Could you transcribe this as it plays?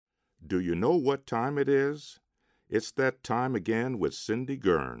Do you know what time it is? It's that time again with Cindy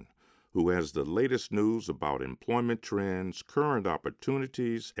Gurn, who has the latest news about employment trends, current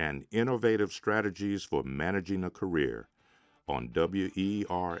opportunities, and innovative strategies for managing a career on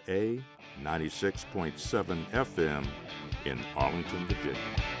WERA 96.7 FM in Arlington, Virginia.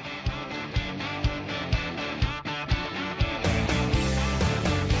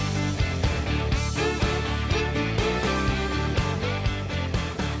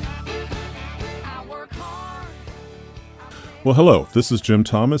 Well, hello, this is Jim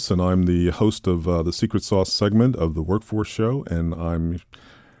Thomas, and I'm the host of the Secret Sauce segment of the Workforce Show, and I'm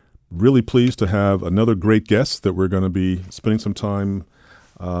really pleased to have another great guest that we're going to be spending some time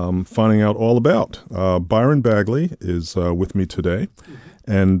finding out all about. Byron Bagby is with me today,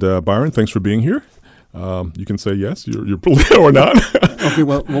 and Byron, thanks for being here. You can say yes, you're or not. Okay,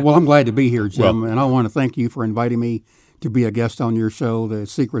 well, I'm glad to be here, Jim, and I want to thank you for inviting me to be a guest on your show, The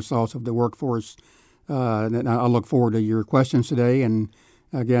Secret Sauce of the Workforce. And I look forward to your questions today. And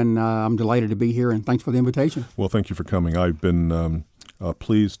again, I'm delighted to be here, and thanks for the invitation. Well, thank you for coming. I've been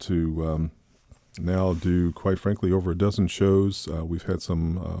pleased to now do, quite frankly, over a dozen shows. We've had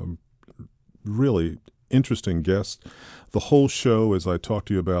some really interesting guests. The whole show, as I talked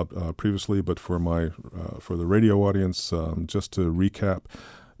to you about previously, but for the radio audience, just to recap,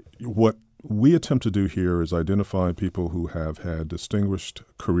 what we attempt to do here is identify people who have had distinguished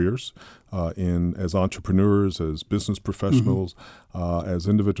careers as entrepreneurs, as business professionals, as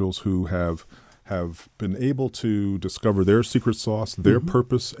individuals who have been able to discover their secret sauce, their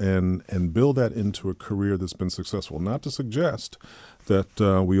purpose, and build that into a career that's been successful. Not to suggest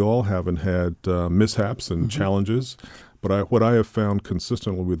that we all haven't had mishaps and challenges, but what I have found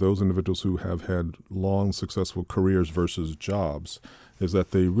consistently with those individuals who have had long, successful careers versus jobs is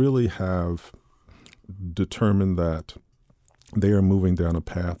that they really have determined that they are moving down a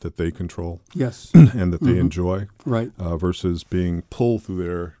path that they control, yes, and that they enjoy, right, versus being pulled through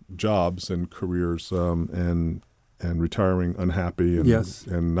their jobs and careers and retiring unhappy and yes,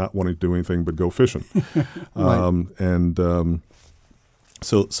 and not wanting to do anything but go fishing. Right.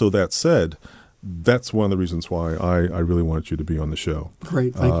 So that said, that's one of the reasons why I really wanted you to be on the show.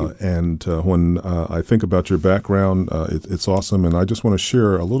 Great, thank you. And when I think about your background, it's awesome, and I just want to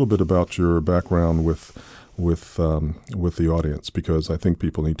share a little bit about your background with the audience, because I think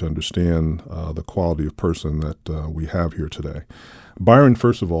people need to understand the quality of person that we have here today. Byron,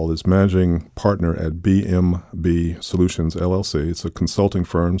 first of all, is managing partner at BMB Solutions, LLC. It's a consulting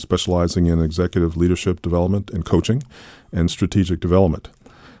firm specializing in executive leadership development and coaching and strategic development.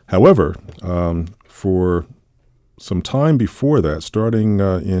 However, for some time before that, starting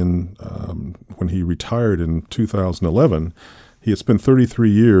when he retired in 2011, he had spent 33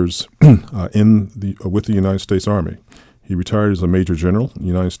 years with the United States Army. He retired as a Major General in the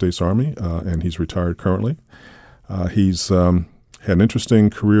United States Army, and he's retired currently. He's had an interesting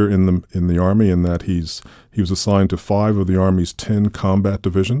career in the Army in that he was assigned to 5 of the Army's 10 combat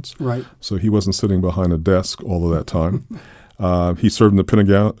divisions. Right. So he wasn't sitting behind a desk all of that time. He served in the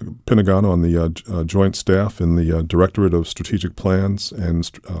Pentagon on the Joint Staff in the Directorate of Strategic Plans and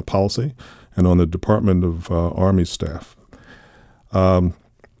Policy, and on the Department of Army Staff.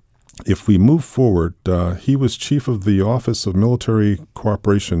 If we move forward, he was chief of the Office of Military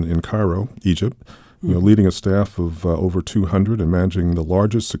Cooperation in Cairo, Egypt, leading a staff of over 200 and managing the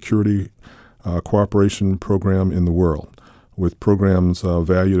largest security cooperation program in the world, with programs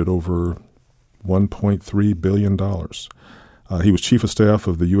valued at over $1.3 billion. He was chief of staff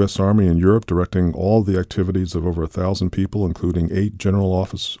of the U.S. Army in Europe, directing all the activities of over 1,000 people, including 8 general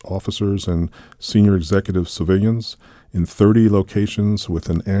officers and senior executive civilians in 30 locations with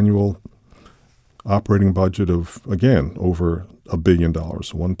an annual operating budget of, again, over $1 billion,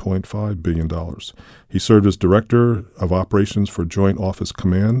 $1.5 billion. He served as director of operations for Joint Office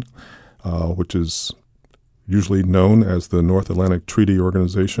Command, which is usually known as the North Atlantic Treaty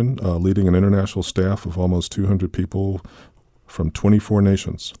Organization, leading an international staff of almost 200 people from 24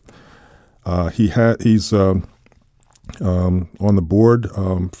 nations. He's on the board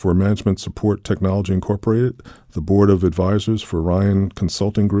for Management Support Technology Incorporated, the board of advisors for Ryan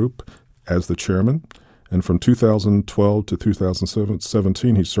Consulting Group as the chairman, and from 2012 to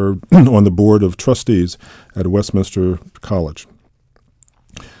 2017 he served on the board of trustees at Westminster College.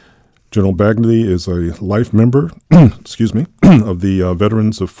 General Bagby is a life member of the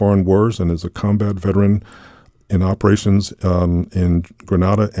Veterans of Foreign Wars and is a combat veteran in operations in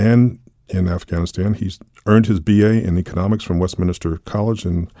Grenada and in Afghanistan. He's earned his BA in economics from Westminster College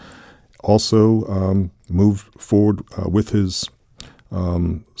and also moved forward with his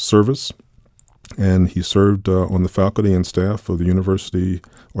service. And he served on the faculty and staff of the University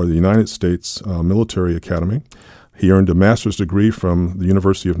or the United States Military Academy. He earned a master's degree from the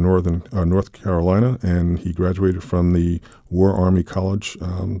University of North Carolina, and he graduated from the War Army College,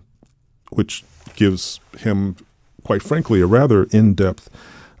 which gives him, quite frankly, a rather in-depth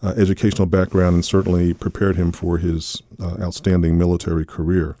educational background and certainly prepared him for his outstanding military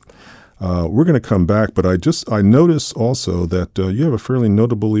career. We're going to come back, but I notice also that you have a fairly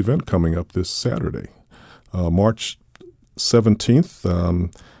notable event coming up this Saturday, March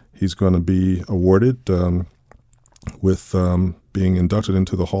 17th. He's going to be awarded with being inducted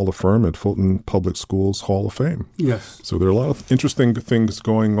into the Hall of Fame at Fulton Public Schools Hall of Fame. Yes. So there are a lot of interesting things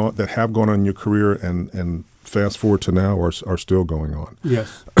going on that have gone on in your career, and fast forward to now are still going on.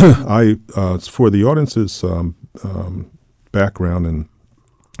 Yes. For the audience's background and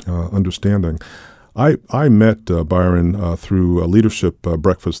understanding, I met Byron through a leadership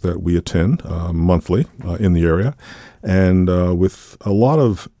breakfast that we attend monthly in the area, and with a lot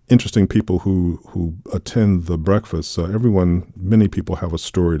of interesting people who attend the breakfast. Many people have a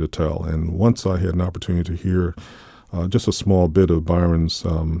story to tell, and once I had an opportunity to hear just a small bit of Byron's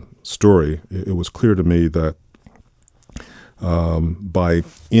story, it was clear to me that by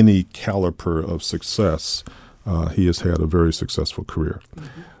any caliber of success, he has had a very successful career.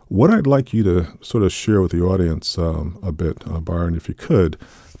 Mm-hmm. What I'd like you to sort of share with the audience a bit, Byron, if you could,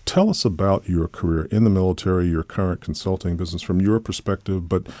 tell us about your career in the military, your current consulting business from your perspective,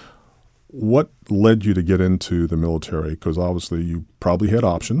 but what led you to get into the military? Because obviously you probably had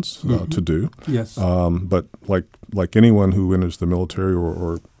options to do. Yes. But like anyone who enters the military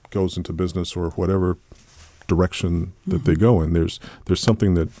or goes into business or whatever direction that they go in, there's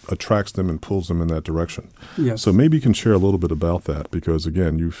something that attracts them and pulls them in that direction. Yes. So maybe you can share a little bit about that, because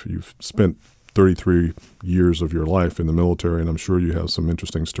again, you've spent 33 years of your life in the military, and I'm sure you have some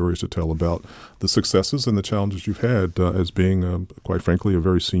interesting stories to tell about the successes and the challenges you've had as being, quite frankly, a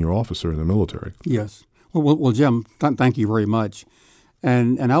very senior officer in the military. Yes. Well, Jim, thank you very much.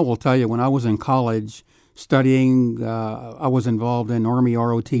 And I will tell you, when I was in college studying, I was involved in Army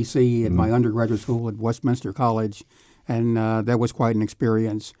ROTC at my undergraduate school at Westminster College, and that was quite an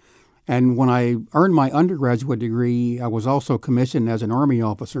experience. And when I earned my undergraduate degree, I was also commissioned as an Army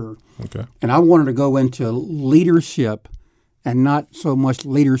officer. Okay. And I wanted to go into leadership and not so much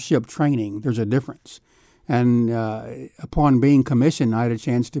leadership training. There's a difference. And upon being commissioned, I had a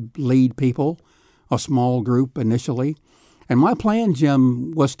chance to lead people, a small group initially. And my plan,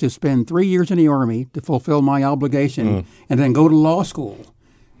 Jim, was to spend 3 years in the Army to fulfill my obligation and then go to law school.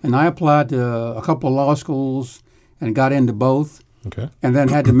 And I applied to a couple of law schools and got into both. Okay. And then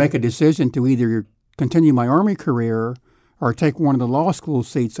had to make a decision to either continue my Army career or take one of the law school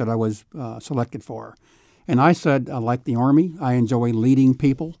seats that I was selected for. And I said, I like the Army. I enjoy leading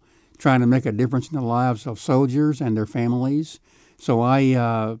people, trying to make a difference in the lives of soldiers and their families. So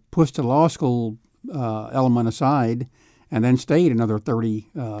I pushed the law school element aside and then stayed another 30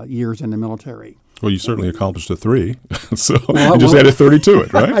 years in the military. Well, you certainly accomplished the 3, so you just added 30 to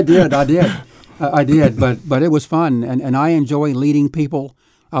it, right? I did, but it was fun, and I enjoy leading people.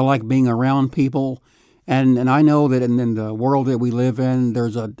 I like being around people, and I know that in the world that we live in,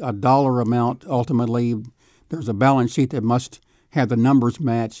 there's a dollar amount ultimately. There's a balance sheet that must have the numbers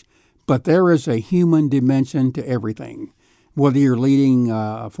match, but there is a human dimension to everything. Whether you're leading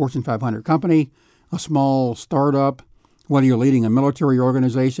a Fortune 500 company, a small startup, whether you're leading a military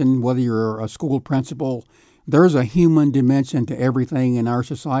organization, whether you're a school principal, there's a human dimension to everything in our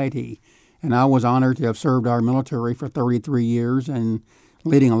society. And I was honored to have served our military for 33 years and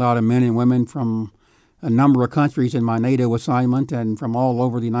leading a lot of men and women from a number of countries in my NATO assignment and from all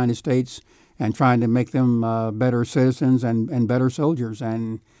over the United States, and trying to make them better citizens and better soldiers.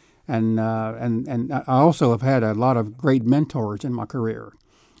 And I also have had a lot of great mentors in my career.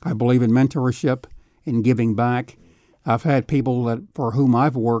 I believe in mentorship, in giving back. I've had people for whom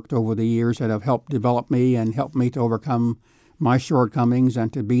I've worked over the years that have helped develop me and helped me to overcome my shortcomings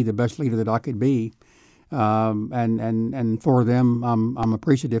and to be the best leader that I could be. And for them, I'm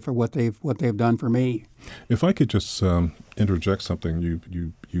appreciative for what they've done for me. If I could just interject something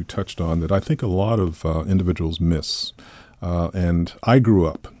you touched on that I think a lot of individuals miss. And I grew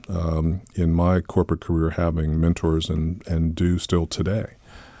up in my corporate career having mentors and do still today.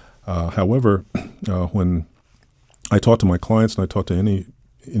 However, when I talk to my clients and I talk to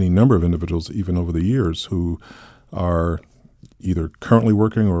any number of individuals, even over the years, who are either currently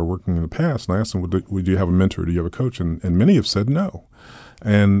working or working in the past, and I ask them, would you have a mentor? Do you have a coach? And many have said no.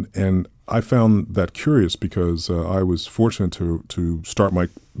 And I found that curious because I was fortunate to start my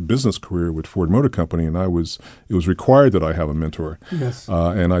business career with Ford Motor Company, and it was required that I have a mentor. Yes.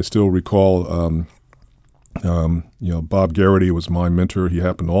 And I still recall Bob Garrity was my mentor. He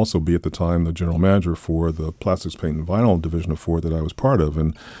happened to also be at the time the general manager for the plastics, paint, and vinyl division of Ford that I was part of.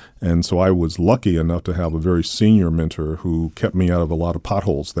 And so I was lucky enough to have a very senior mentor who kept me out of a lot of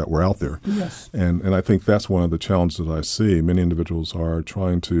potholes that were out there. Yes. And I think that's one of the challenges that I see. Many individuals are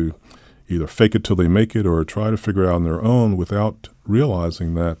trying to either fake it till they make it or try to figure it out on their own without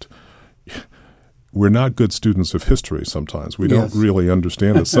realizing that we're not good students of history sometimes. We don't really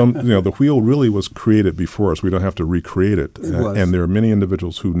understand it. The wheel really was created before us. We don't have to recreate it. And there are many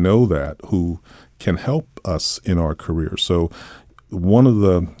individuals who know that, who can help us in our career. So one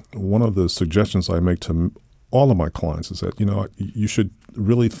of the suggestions I make to all of my clients is that, you should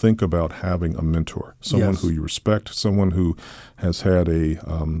really think about having a mentor, someone who you respect, someone who has had a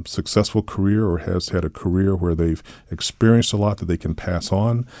successful career or has had a career where they've experienced a lot that they can pass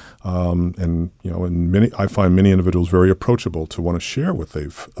on. And I find many individuals very approachable to want to share what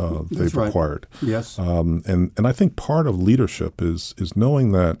they've acquired. Yes. And I think part of leadership is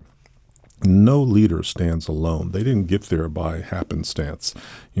knowing that no leader stands alone. They didn't get there by happenstance.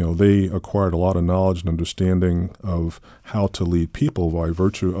 They acquired a lot of knowledge and understanding of how to lead people by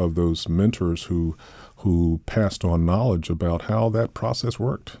virtue of those mentors who passed on knowledge about how that process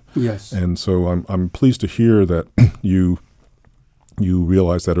worked. Yes. And so I'm pleased to hear that you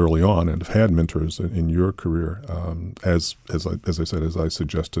realized that early on and have had mentors in your career. As I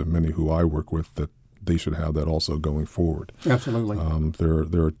suggest to many who I work with, that they should have that also going forward. Absolutely.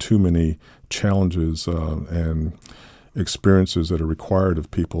 There are too many challenges and experiences that are required of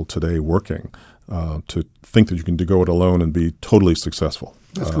people today working to think that you can go it alone and be totally successful.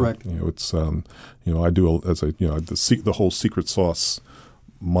 That's correct. I do the whole secret sauce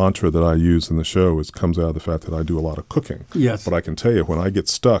mantra that I use in the show comes out of the fact that I do a lot of cooking. Yes. But I can tell you, when I get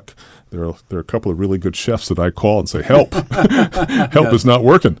stuck, there are a couple of really good chefs that I call and say, help. Help is not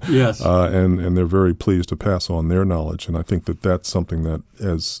working. Yes. And they're very pleased to pass on their knowledge. And I think that that's something that,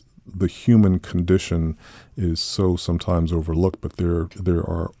 as the human condition is so sometimes overlooked, but there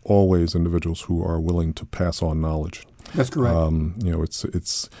are always individuals who are willing to pass on knowledge. That's correct.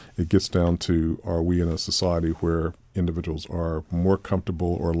 It gets down to, are we in a society where individuals are more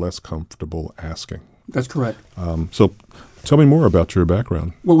comfortable or less comfortable asking? That's correct. So tell me more about your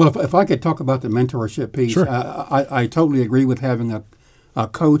background. Well, if I could talk about the mentorship piece, sure. I totally agree with having a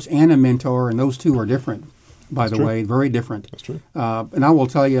coach and a mentor, and those two are different, by the way, very different. That's true. And I will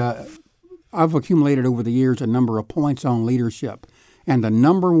tell you, I've accumulated over the years a number of points on leadership. And the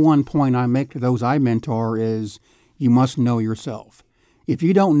number one point I make to those I mentor is you must know yourself. If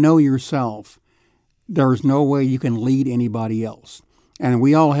you don't know yourself, there's no way you can lead anybody else. And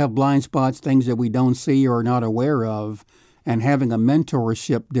we all have blind spots, things that we don't see or are not aware of. And having a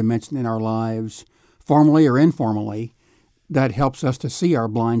mentorship dimension in our lives, formally or informally, that helps us to see our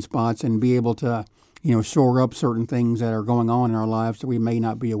blind spots and be able to, shore up certain things that are going on in our lives that we may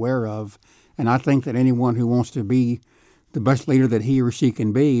not be aware of. And I think that anyone who wants to be the best leader that he or she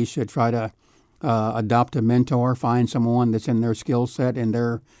can be should try to adopt a mentor, find someone that's in their skill set, in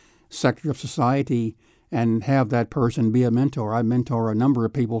their sector of society, and have that person be a mentor. I mentor a number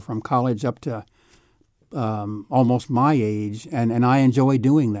of people from college up to almost my age, and I enjoy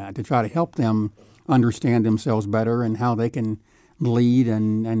doing that to try to help them understand themselves better and how they can lead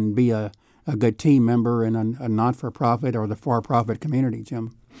and be a good team member in a not-for-profit or the for-profit community,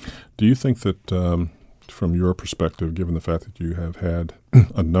 Jim. Do you think that from your perspective, given the fact that you have had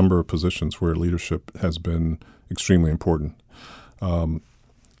a number of positions where leadership has been extremely important,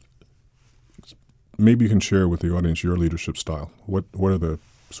 maybe you can share with the audience your leadership style. What are the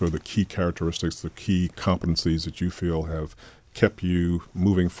sort of the key characteristics, the key competencies that you feel have kept you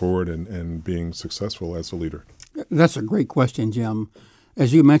moving forward and being successful as a leader? That's a great question, Jim.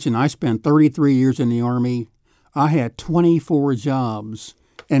 As you mentioned, I spent 33 years in the Army. I had 24 jobs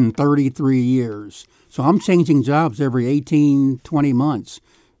in 33 years. So I'm changing jobs every 18, 20 months,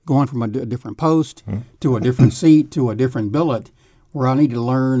 going from a different post to a different seat to a different billet, where I need to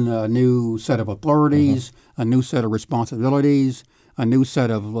learn a new set of authorities, a new set of responsibilities, a new set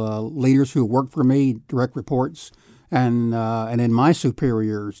of leaders who work for me, direct reports, and in my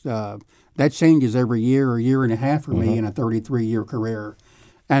superiors. That changes every year or year and a half for me in a 33-year career.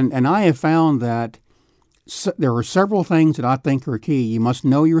 And I have found that there are several things that I think are key. You must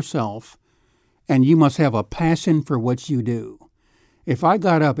know yourself, and you must have a passion for what you do. If I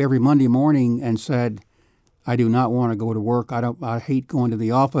got up every Monday morning and said, I do not want to go to work, I hate going to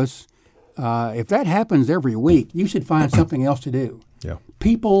the office, if that happens every week, you should find something else to do. Yeah.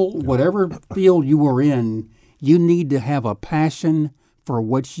 People, whatever field you are in, you need to have a passion for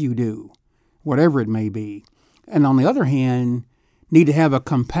what you do, whatever it may be. And on the other hand, need to have a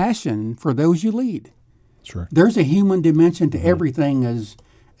compassion for those you lead. Sure. There's a human dimension to everything,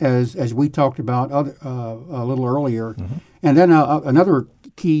 as we talked about a little earlier. And then another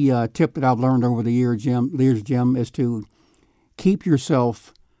key tip that I've learned over the years, Jim, is to keep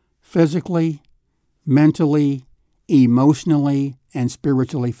yourself physically, mentally, emotionally, and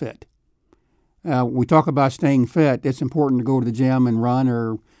spiritually fit. We talk about staying fit. It's important to go to the gym and run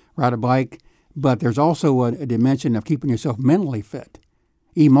or ride a bike, but there's also a dimension of keeping yourself mentally fit,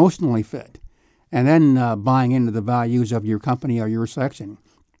 emotionally fit, and then buying into the values of your company or your section.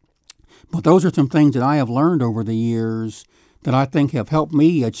 But those are some things that I have learned over the years that I think have helped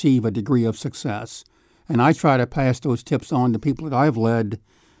me achieve a degree of success. And I try to pass those tips on to people that I've led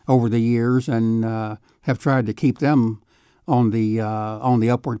over the years and have tried to keep them on the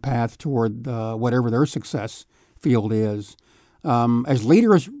upward path toward whatever their success field is. As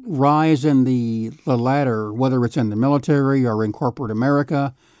leaders rise in the ladder, whether it's in the military or in corporate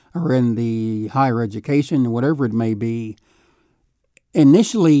America or in the higher education, whatever it may be,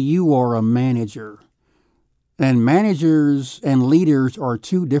 initially you are a manager. And managers and leaders are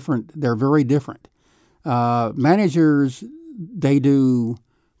two different, they're very different. Managers, they do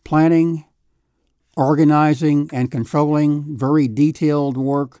planning, organizing, and controlling, very detailed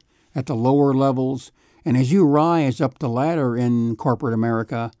work at the lower levels. And as you rise up the ladder in corporate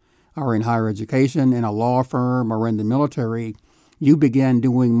America or in higher education, in a law firm or in the military, you begin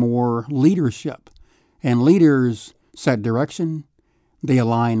doing more leadership. And leaders set direction, they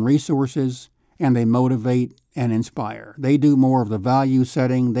align resources, and they motivate and inspire. They do more of the value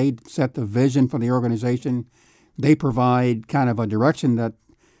setting. They set the vision for the organization. They provide kind of a direction that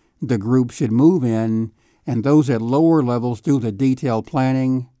the group should move in, and those at lower levels do the detailed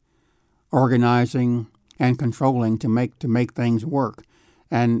planning, organizing, and controlling to make things work.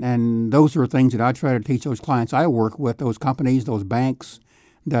 And those are things that I try to teach those clients I work with, those companies, those banks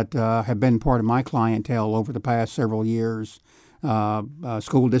that have been part of my clientele over the past several years,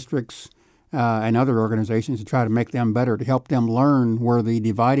 school districts, and other organizations, to try to make them better, to help them learn where the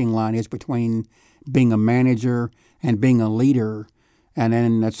dividing line is between being a manager and being a leader, and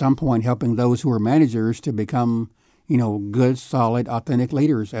then at some point helping those who are managers to become, good, solid, authentic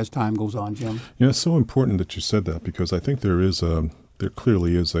leaders as time goes on, Jim. It's so important that you said that, because I think there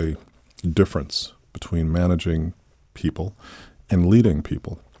clearly is a difference between managing people and leading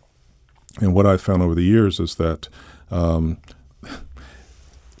people. And what I've found over the years is that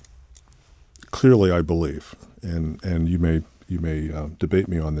clearly I believe, and you may debate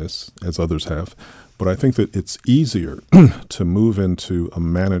me on this, as others have, but I think that it's easier to move into a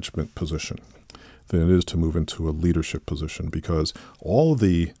management position than it is to move into a leadership position, because all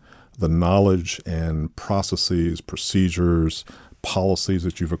the knowledge and processes, procedures, policies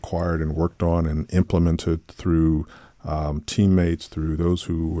that you've acquired and worked on and implemented through teammates, through those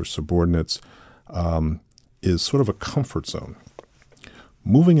who were subordinates, is sort of a comfort zone.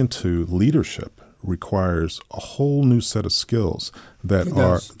 Moving into leadership requires a whole new set of skills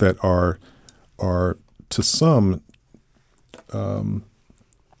that are to some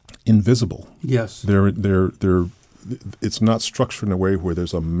invisible. Yes, they're it's not structured in a way where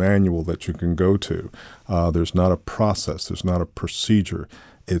there's a manual that you can go to. There's not a process. There's not a procedure.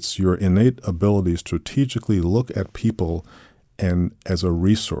 It's your innate ability to strategically look at people and as a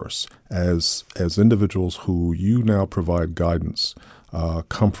resource, as individuals who you now provide guidance,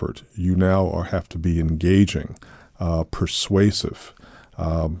 comfort. You now have to be engaging, persuasive,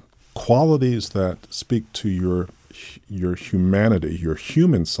 qualities that speak to your humanity, your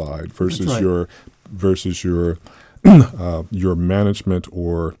human side versus your your management,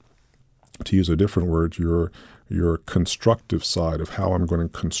 or to use a different word, your constructive side of how I'm going to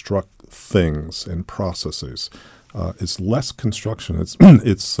construct things and processes. It's less construction.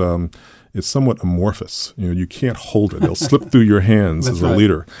 It's somewhat amorphous. You can't hold it. It'll slip through your hands as a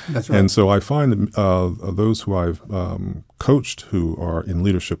leader. That's right. And so I find that those who I've coached who are in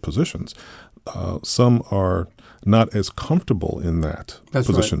leadership positions, some are not as comfortable in that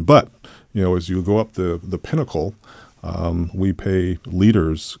position. Right. But as you go up the pinnacle, we pay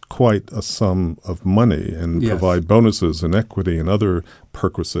leaders quite a sum of money and provide bonuses and equity and other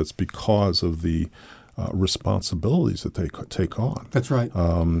perquisites because of the responsibilities that they take on. That's right.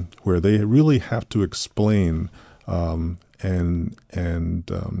 Where they really have to explain and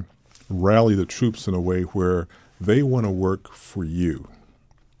rally the troops in a way where they want to work for you.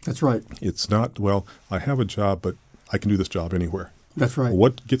 That's right. It's not, well, I have a job, but I can do this job anywhere. That's right.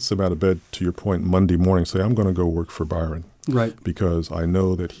 What gets them out of bed, to your point, Monday morning, say, I'm going to go work for Byron. Right. Because I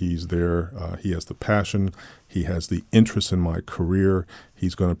know that he's there. He has the passion. He has the interest in my career.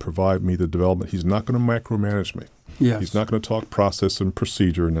 He's going to provide me the development. He's not going to micromanage me. Yes. He's not going to talk process and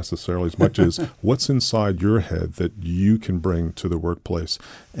procedure necessarily as much as what's inside your head that you can bring to the workplace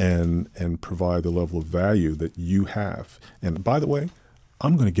and provide the level of value that you have. And by the way,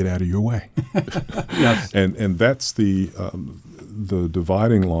 I'm going to get out of your way. Yes. And that's the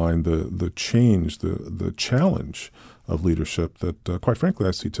dividing line, the change, the challenge of leadership that, quite frankly,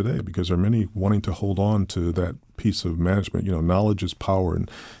 I see today, because there are many wanting to hold on to that piece of management. Knowledge is power, and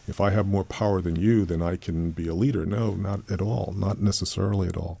if I have more power than you, then I can be a leader. No, not at all, not necessarily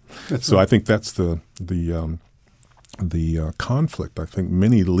at all. So right. I think that's the conflict I think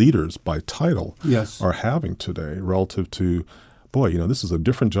many leaders by title are having today relative to, boy, this is a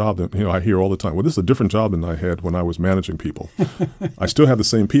different job than, I hear all the time, well, this is a different job than I had when I was managing people. I still have the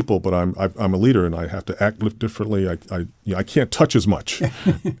same people, but I'm a leader and I have to act differently. I can't touch as much.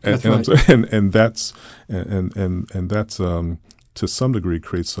 and that's to some degree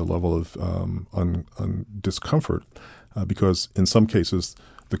creates a level of discomfort because in some cases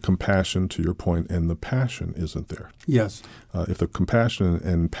the compassion, to your point, and the passion isn't there. Yes. If the compassion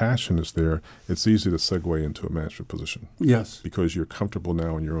and passion is there, it's easy to segue into a management position. Yes. Because you're comfortable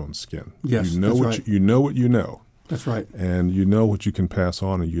now in your own skin. Yes, you know right. You know what you know. That's right. And you know what you can pass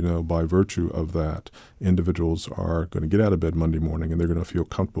on, and by virtue of that, individuals are going to get out of bed Monday morning and they're going to feel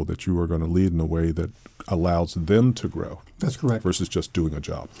comfortable that you are going to lead in a way that allows them to grow. That's correct. Versus just doing a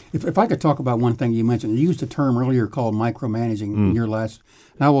job. If I could talk about one thing you mentioned, you used a term earlier called micromanaging in your last,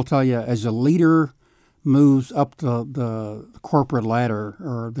 and I will tell you, as a leader moves up the corporate ladder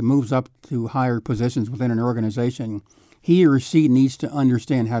or moves up to higher positions within an organization, he or she needs to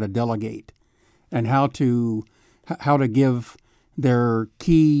understand how to delegate and how to give their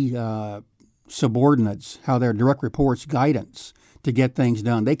key subordinates, how their direct reports guidance to get things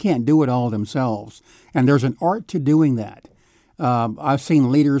done. They can't do it all themselves. And there's an art to doing that. I've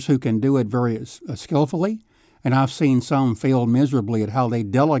seen leaders who can do it very skillfully, and I've seen some fail miserably at how they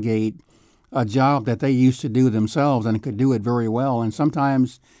delegate a job that they used to do themselves and could do it very well. And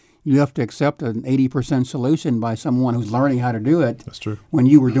sometimes you have to accept an 80% solution by someone who's learning how to do it. That's true. When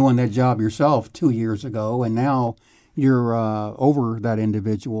you were doing that job yourself 2 years ago, and now you're over that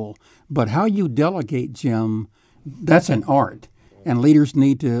individual. But how you delegate, Jim, that's an art. And leaders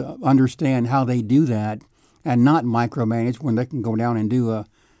need to understand how they do that and not micromanage when they can go down and do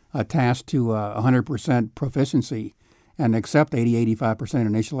a task to 100% proficiency and accept 80-85%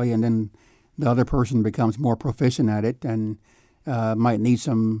 initially, and then the other person becomes more proficient at it and might need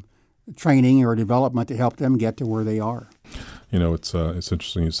some training or development to help them get to where they are. It's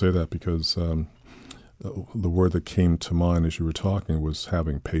interesting you say that because the word that came to mind as you were talking was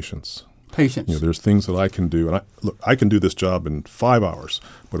having patience. Patience. There's things that I can do, and I can do this job in 5 hours,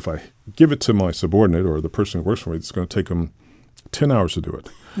 but if I give it to my subordinate or the person who works for me, it's going to take them 10 hours to do it.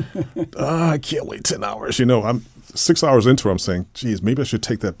 I can't wait 10 hours. I'm 6 hours into it, I'm saying, geez, maybe I should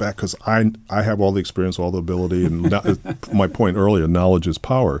take that back because I have all the experience, all the ability, and my point earlier, knowledge is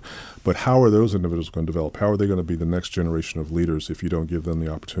power. But how are those individuals going to develop? How are they going to be the next generation of leaders if you don't give them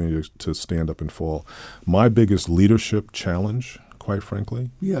the opportunity to stand up and fall? My biggest leadership challenge, quite frankly,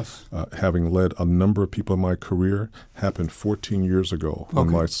 yes, having led a number of people in my career, happened 14 years ago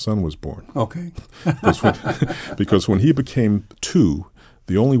when my son was born. Okay. because when he became 2,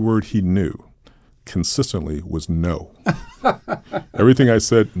 the only word he knew consistently was no. Everything I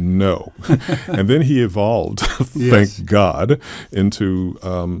said, no. And then he evolved, thank God,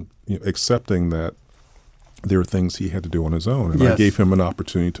 into accepting that there are things he had to do on his own. And I gave him an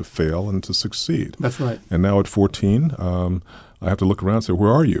opportunity to fail and to succeed. That's right. And now at 14, I have to look around and say,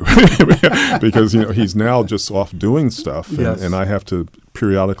 where are you? Because, he's now just off doing stuff. And I have to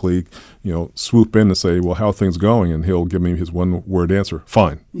periodically, swoop in and say, well, how are things going? And he'll give me his one-word answer,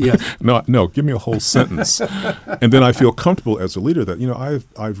 fine. Yes. No, give me a whole sentence. And then I feel comfortable as a leader that,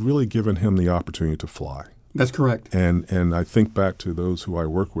 I've really given him the opportunity to fly. That's correct. And I think back to those who I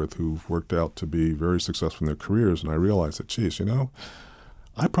work with who've worked out to be very successful in their careers, and I realize that, geez,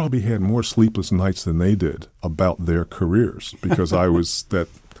 I probably had more sleepless nights than they did about their careers because I was that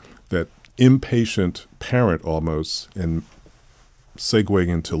impatient parent almost and segueing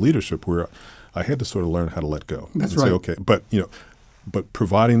into leadership where I had to sort of learn how to let go. That's and right. Say, okay, but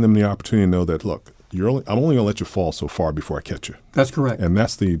providing them the opportunity to know that, look, I'm only going to let you fall so far before I catch you. That's correct. And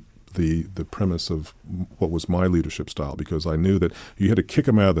that's the premise of what was my leadership style, because I knew that you had to kick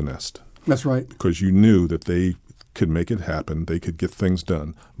them out of the nest. That's right. Because you knew that they could make it happen, they could get things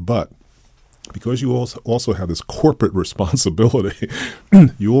done, but because you also have this corporate responsibility,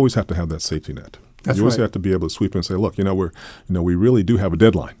 you always have to have that safety net. That's you always right. have to be able to sweep in and say, look, we really do have a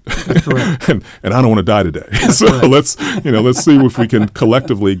deadline. That's correct. and I don't want to die today. So let's see if we can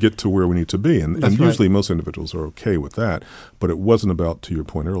collectively get to where we need to be. And usually most individuals are okay with that. But it wasn't about, to your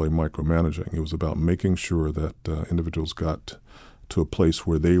point earlier, micromanaging. It was about making sure that individuals got to a place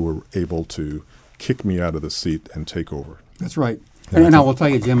where they were able to kick me out of the seat and take over. That's right. And I will tell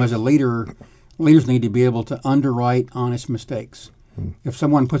you, Jim, as a leader, leaders need to be able to underwrite honest mistakes. If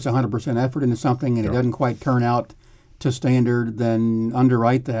someone puts 100% effort into something and it doesn't quite turn out to standard, then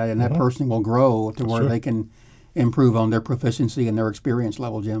underwrite that, and that person will grow to where they can improve on their proficiency and their experience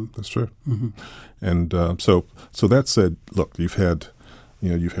level, Jim. That's true. And so that said, look, you've had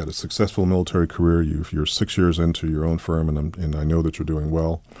a successful military career. You're 6 years into your own firm, and I know that you're doing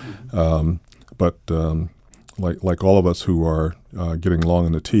well. But like all of us who are getting long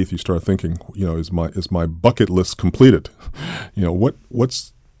in the teeth, you start thinking, is my bucket list completed?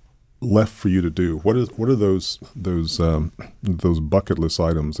 What's left for you to do? What are those bucket list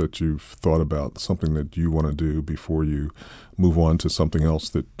items that you've thought about? Something that you want to do before you move on to something else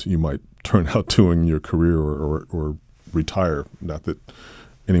that you might turn out doing in your career or retire? Not that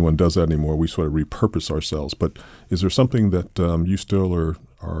anyone does that anymore. We sort of repurpose ourselves. But is there something that you still are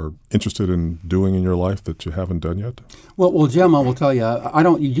interested in doing in your life that you haven't done yet? Well, Jim, I will tell you,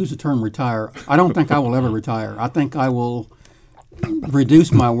 you use the term retire. I don't think I will ever retire. I think I will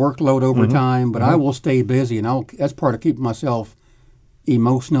reduce my workload over time, but I will stay busy, and that's part of keeping myself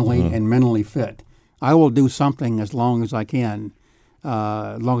emotionally and mentally fit. I will do something as long as I can,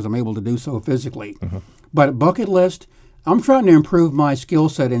 as long as I'm able to do so physically. But bucket list, I'm trying to improve my skill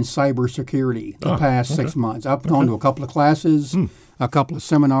set in cybersecurity the past 6 months. I've gone to a couple of classes, a couple of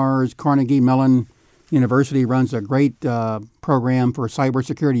seminars. Carnegie Mellon University runs a great program for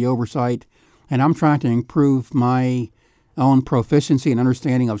cybersecurity oversight, and I'm trying to improve my own proficiency and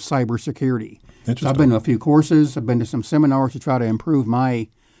understanding of cybersecurity. So I've been to a few courses. I've been to some seminars to try to improve my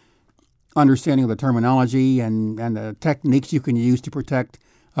understanding of the terminology and the techniques you can use to protect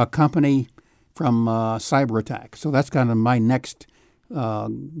a company from cyber attacks. So that's kind of my next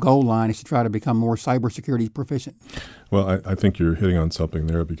goal line, is to try to become more cybersecurity proficient. Well, I think you're hitting on something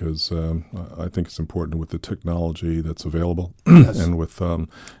there, because I think it's important with the technology that's available and with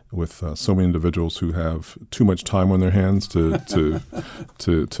so many individuals who have too much time on their hands to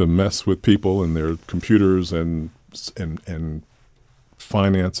mess with people and their computers and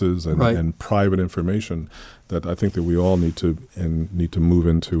finances and private information, that I think that we all need to move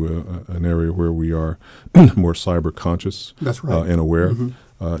into an area where we are more cyber conscious. That's right. And aware.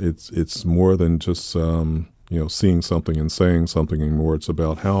 It's more than just seeing something and saying something anymore. It's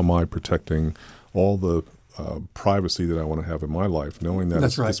about how am I protecting all the privacy that I want to have in my life, knowing that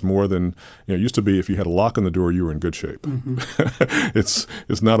it's more than, it used to be if you had a lock on the door, you were in good shape. It's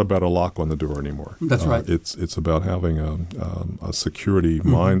not about a lock on the door anymore. That's right. It's about having a security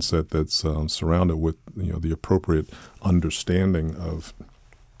mindset that's surrounded with the appropriate understanding of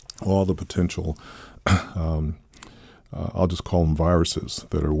all the potential I'll just call them viruses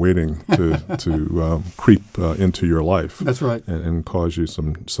that are waiting to creep into your life. That's right, and cause you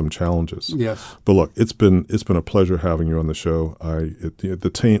some challenges. Yes. But look, it's been a pleasure having you on the show.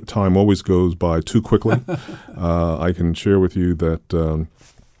 The time always goes by too quickly. I can share with you that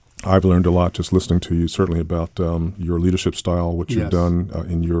I've learned a lot just listening to you. Certainly about your leadership style, what you've done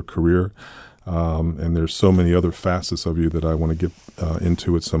in your career. And there's so many other facets of you that I want to get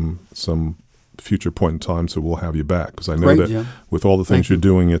into at some future point in time, so we'll have you back, because I know that with all the things you're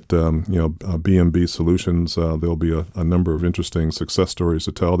doing at BMB Solutions, there'll be a number of interesting success stories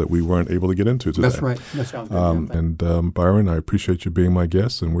to tell that we weren't able to get into today. That's right. That sounds good. And Byron, I appreciate you being my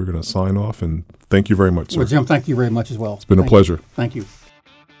guest, and we're going to sign off. And thank you very much, sir. Well, Jim, thank you very much as well. It's been a pleasure. Thank you.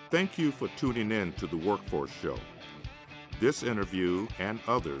 Thank you for tuning in to the Workforce Show. This interview and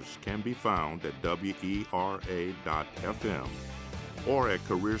others can be found at WERA.FM or at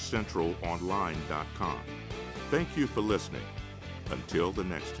CareerCentralOnline.com. Thank you for listening. Until the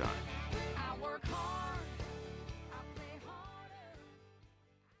next time.